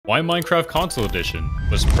why Minecraft Console Edition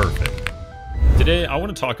was perfect. Today, I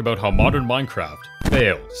want to talk about how modern Minecraft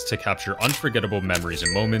fails to capture unforgettable memories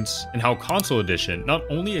and moments, and how Console Edition not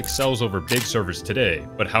only excels over big servers today,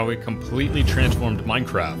 but how it completely transformed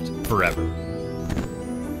Minecraft forever.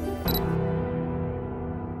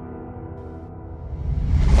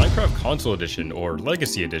 Minecraft Console Edition, or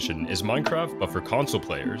Legacy Edition, is Minecraft but for console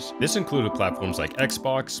players. This included platforms like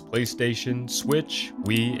Xbox, PlayStation, Switch,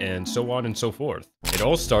 Wii, and so on and so forth. It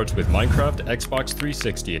all starts with Minecraft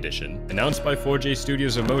Xbox360 Edition. Announced by 4J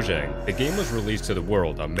Studios of Mojang, the game was released to the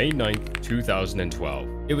world on May 9th, 2012.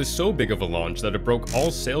 It was so big of a launch that it broke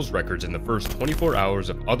all sales records in the first 24 hours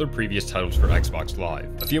of other previous titles for Xbox Live.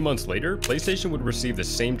 A few months later, PlayStation would receive the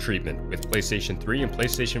same treatment, with PlayStation 3 and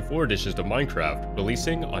PlayStation 4 editions of Minecraft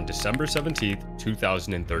releasing on December 17th,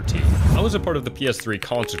 2013. I was a part of the PS3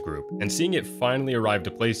 console group, and seeing it finally arrive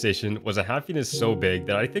to PlayStation was a happiness so big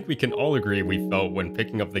that I think we can all agree we felt when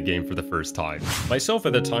picking up the game for the first time. Myself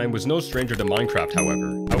at the time was no stranger to Minecraft,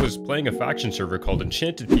 however. I was playing a faction server called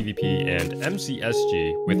Enchanted PvP and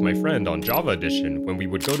MCCIsland with my friend on Java Edition when we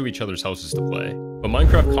would go to each other's houses to play. But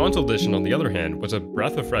Minecraft Console Edition, on the other hand, was a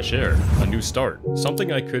breath of fresh air, a new start,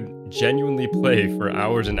 something I could genuinely play for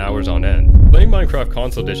hours and hours on end. Playing Minecraft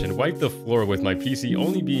Console Edition wiped the floor with my PC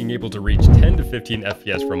only being able to reach 10 to 15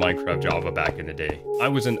 FPS for Minecraft Java back in the day. I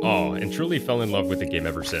was in awe and truly fell in love with the game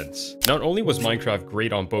ever since. Not only was Minecraft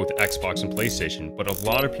great on both Xbox and PlayStation, but a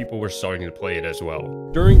lot of people were starting to play it as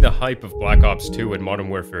well. During the hype of Black Ops 2 and Modern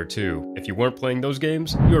Warfare 2, if you weren't playing those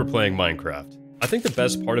games, you were playing Minecraft. I think the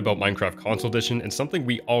best part about Minecraft Console Edition, and something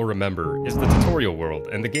we all remember, is the tutorial world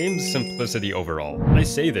and the game's simplicity overall. I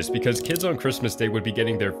say this because kids on Christmas Day would be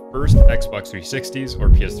getting their first Xbox 360s or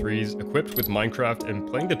PS3s equipped with Minecraft and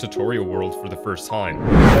playing the tutorial world for the first time.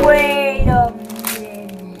 Wait a minute.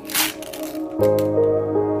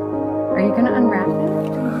 Are you gonna unwrap it, or are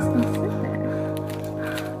you just gonna sit there?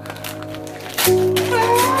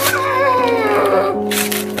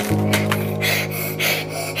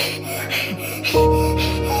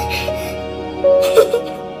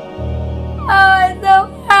 I'm so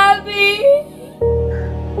happy.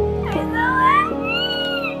 I'm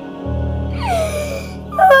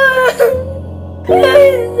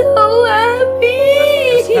so happy.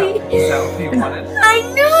 Is that what you wanted? I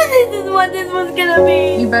knew this is what this was gonna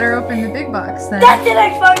be. You better open the big box then. That's an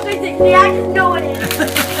Xbox 360. I just know it is.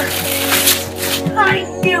 I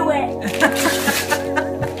knew it.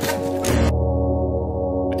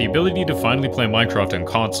 With the ability to finally play Minecraft on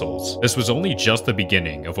consoles, this was only just the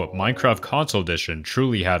beginning of what Minecraft Console Edition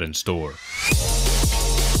truly had in store.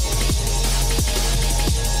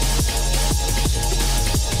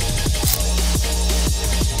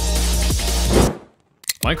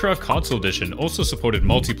 Minecraft Console Edition also supported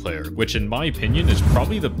multiplayer, which in my opinion is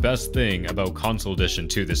probably the best thing about Console Edition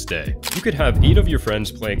to this day. You could have 8 of your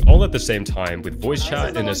friends playing all at the same time with voice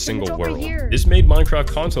chat in a single world. This made Minecraft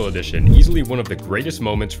Console Edition easily one of the greatest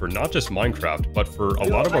moments for not just Minecraft, but for a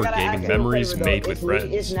lot of our gaming memories made with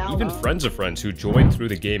friends. Even friends of friends who joined through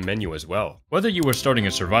the game menu as well. Whether you were starting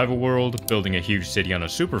a survival world, building a huge city on a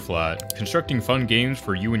super flat, constructing fun games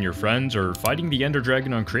for you and your friends, or fighting the Ender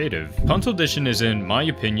Dragon on creative, Console Edition is, in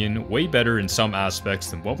my opinion, way better in some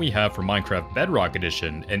aspects than what we have for Minecraft Bedrock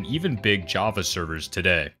Edition and even big Java servers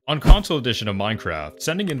today. On Console Edition of Minecraft,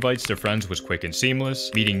 sending invites to friends was quick and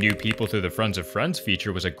seamless, meeting new people through the Friends of Friends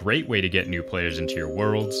feature was a great way to get new players into your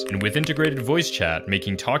worlds, and with integrated voice chat,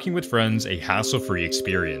 making talking with friends a hassle-free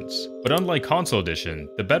experience. But unlike Console Edition,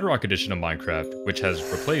 the Bedrock Edition of Minecraft, which has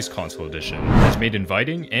replaced Console Edition, has made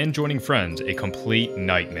inviting and joining friends a complete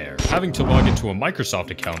nightmare. Having to log into a Microsoft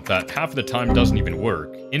account that half of the time doesn't even work,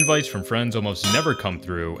 invites from friends almost never come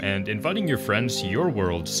through, and inviting your friends to your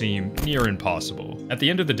world seem near impossible. At the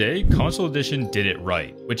end of the day, Console Edition did it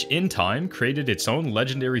right, which in time created its own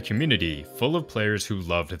legendary community full of players who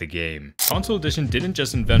loved the game. Console Edition didn't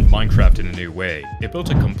just invent Minecraft in a new way, it built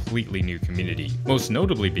a completely new community, most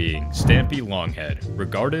notably being StampyLongHead,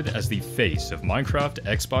 regarded as the face of Minecraft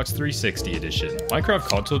Xbox 360 Edition. Minecraft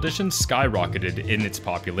Console Edition skyrocketed in its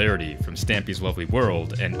popularity from Stampy's Lovely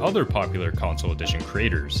World and other popular Console Edition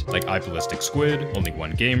creators like iBallisticSquid, Only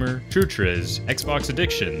One Gamer, TrueTriz, Xbox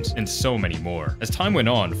Addictions, and so many more. As time went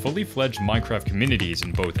on, fully fledged Minecraft communities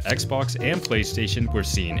in both Xbox and PlayStation were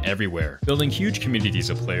seen everywhere, building huge communities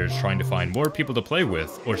of players trying to find more people to play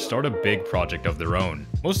with or start a big project of their own.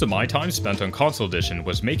 Most of my time spent on Console Edition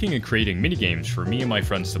was making and creating minigames for me and my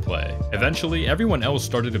friends to play. Eventually, everyone else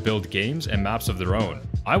started to build games and maps of their own.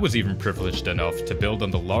 I was even privileged enough to build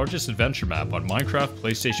on the largest adventure map on Minecraft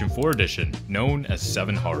PlayStation 4 Edition, known as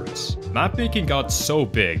 7 hearts. Map making got so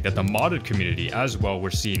big that the modded community as well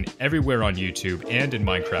were seen everywhere on YouTube and in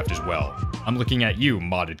Minecraft as well. I'm looking at you,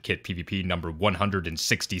 modded kit PvP number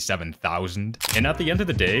 167,000. And at the end of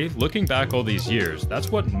the day, looking back all these years,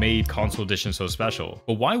 that's what made Console Edition so special.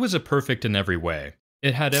 But why was it perfect in every way?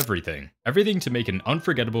 It had everything. Everything to make an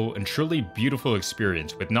unforgettable and truly beautiful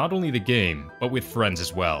experience with not only the game, but with friends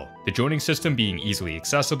as well. The joining system being easily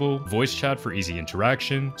accessible, voice chat for easy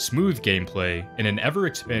interaction, smooth gameplay, and an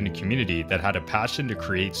ever-expanding community that had a passion to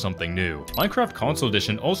create something new. Minecraft Console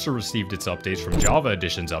Edition also received its updates from Java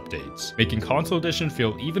Edition's updates, making Console Edition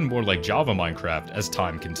feel even more like Java Minecraft as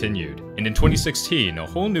time continued. And in 2016, a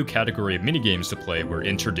whole new category of minigames to play were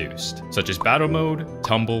introduced, such as Battle Mode,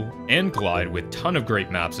 Tumble, and Glide with ton of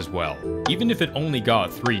great maps as well. Even if it only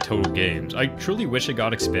got 3 total games, I truly wish it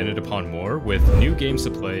got expanded upon more with new games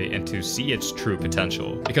to play and to see its true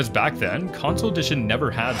potential. Because back then, Console Edition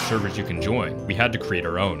never had servers you can join, we had to create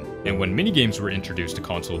our own. And when minigames were introduced to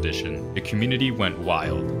Console Edition, the community went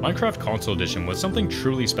wild. Minecraft Console Edition was something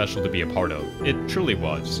truly special to be a part of. It truly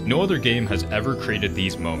was. No other game has ever created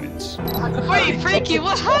these moments. Wait, Frankie,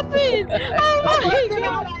 what happened? Oh my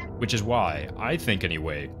god! Which is why, I think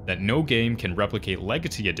anyway, that no game can replicate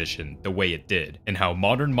Legacy Edition the way it did, and how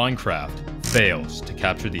modern Minecraft fails to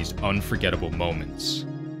capture these unforgettable moments.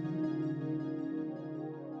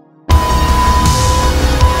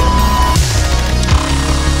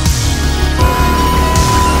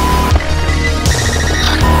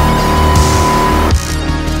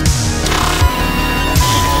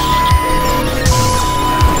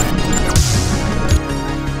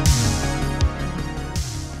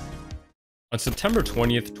 On September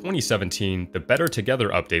 20th, 2017, the Better Together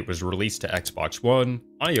update was released to Xbox One,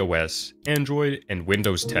 iOS, Android, and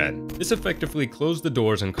Windows 10. This effectively closed the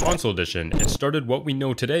doors on Console Edition and started what we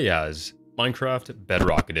know today as Minecraft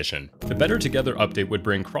Bedrock Edition. The Better Together update would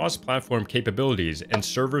bring cross-platform capabilities and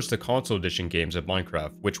servers to Console Edition games of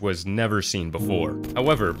Minecraft, which was never seen before.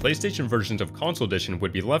 However, PlayStation versions of Console Edition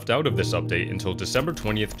would be left out of this update until December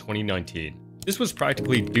 20th, 2019. This was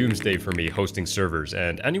practically doomsday for me hosting servers,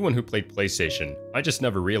 and anyone who played PlayStation. I just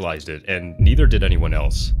never realized it, and neither did anyone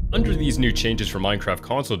else. Under these new changes for Minecraft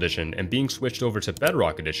Console Edition and being switched over to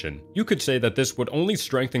Bedrock Edition, you could say that this would only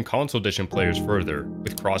strengthen Console Edition players further,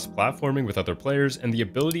 with cross-platforming with other players and the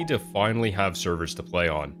ability to finally have servers to play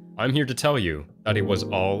on. I'm here to tell you that it was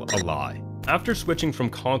all a lie. After switching from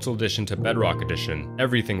Console Edition to Bedrock Edition,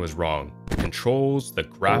 everything was wrong. The controls, the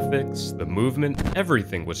graphics, the movement,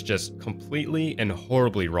 everything was just completely and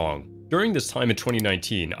horribly wrong. During this time in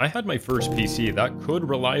 2019, I had my first PC that could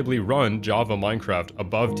reliably run Java Minecraft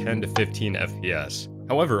above 10 to 15 FPS.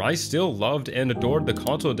 However, I still loved and adored the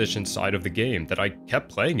Console Edition side of the game that I kept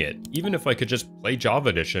playing it, even if I could just play Java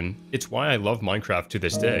Edition. It's why I love Minecraft to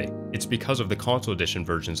this day. It's because of the Console Edition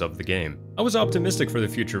versions of the game. I was optimistic for the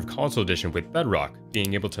future of Console Edition with Bedrock,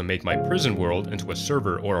 being able to make my prison world into a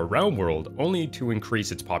server or a realm world only to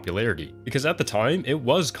increase its popularity. Because at the time, it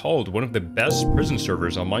was called one of the best prison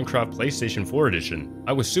servers on Minecraft PlayStation 4 Edition.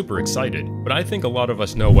 I was super excited, but I think a lot of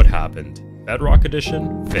us know what happened. Bedrock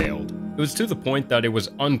Edition failed. It was to the point that it was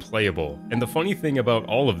unplayable, and the funny thing about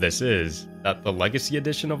all of this is that the Legacy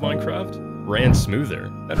Edition of Minecraft ran smoother.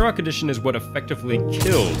 Bedrock Edition is what effectively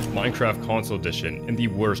killed Minecraft Console Edition in the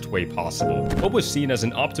worst way possible. What was seen as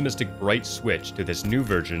an optimistic bright switch to this new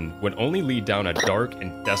version would only lead down a dark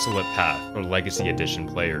and desolate path for Legacy Edition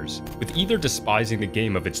players, with either despising the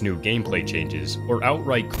game of its new gameplay changes or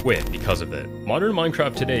outright quit because of it. Modern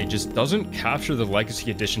Minecraft today just doesn't capture the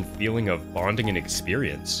Legacy Edition feeling of bonding and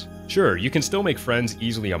experience. Sure, you can still make friends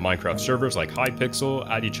easily on Minecraft servers like Hypixel,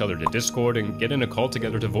 add each other to Discord, and get in a call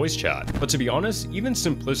together to voice chat. But to be honest, even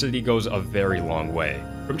simplicity goes a very long way.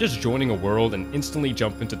 From just joining a world and instantly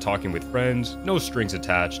jump into talking with friends, no strings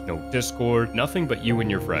attached, no Discord, nothing but you and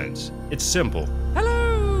your friends. It's simple.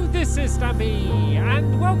 Hello, this is Stampy,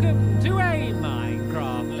 and welcome to a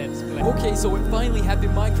Minecraft Let's Play. Okay, so it finally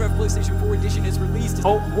happened. Minecraft PlayStation 4 Edition is released.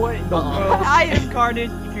 Oh, what in the world? I am Carnage,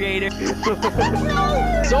 creator.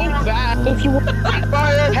 So bad. If you want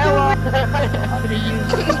Fire, hello.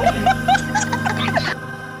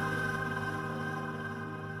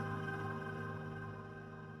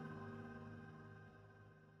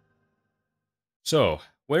 So,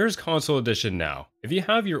 where's Console Edition now? If you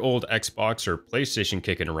have your old Xbox or PlayStation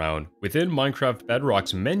kicking around, within Minecraft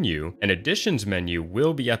Bedrock's menu, an Editions menu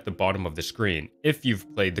will be at the bottom of the screen if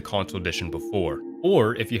you've played the Console Edition before.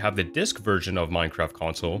 Or if you have the disc version of Minecraft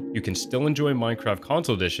Console, you can still enjoy Minecraft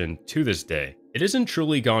Console Edition to this day. It isn't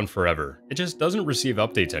truly gone forever, it just doesn't receive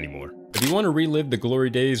updates anymore. If you want to relive the glory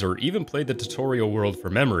days or even play the tutorial world for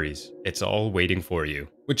memories, it's all waiting for you.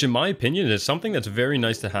 Which in my opinion is something that's very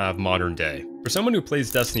nice to have modern day. For someone who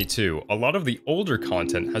plays Destiny 2, a lot of the older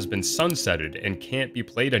content has been sunsetted and can't be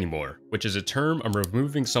played anymore, which is a term of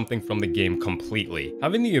removing something from the game completely.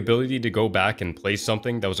 Having the ability to go back and play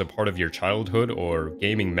something that was a part of your childhood or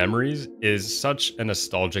gaming memories is such a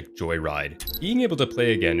nostalgic joyride. Being able to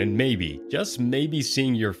play again and maybe, just maybe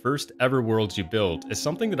seeing your first ever worlds you built is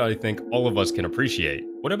something that I think all of us can appreciate.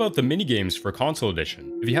 What about the minigames for console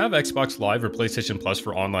edition? If you have Xbox Live or PlayStation Plus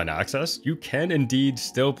for online access, you can indeed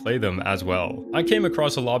still play them as well. I came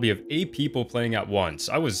across a lobby of 8 people playing at once.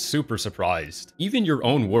 I was super surprised. Even your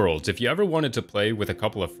own worlds, if you ever wanted to play with a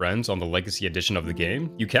couple of friends on the Legacy edition of the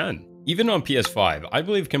game, you can. Even on PS5, I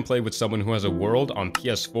believe can play with someone who has a world on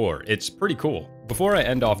PS4. It's pretty cool. Before I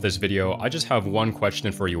end off this video, I just have one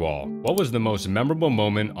question for you all. What was the most memorable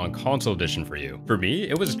moment on console edition for you? For me,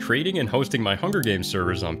 it was creating and hosting my Hunger Games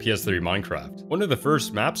servers on PS3 Minecraft. One of the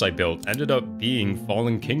first maps I built ended up being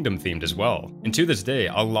Fallen Kingdom themed as well. And to this day,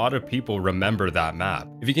 a lot of people remember that map.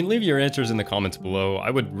 If you can leave your answers in the comments below, I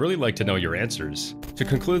would really like to know your answers. To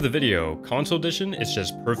conclude the video, console edition is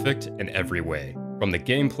just perfect in every way. From the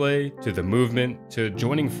gameplay, to the movement, to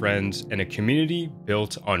joining friends, and a community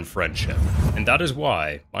built on friendship. And that is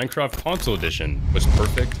why Minecraft Console Edition was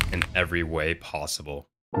perfect in every way possible.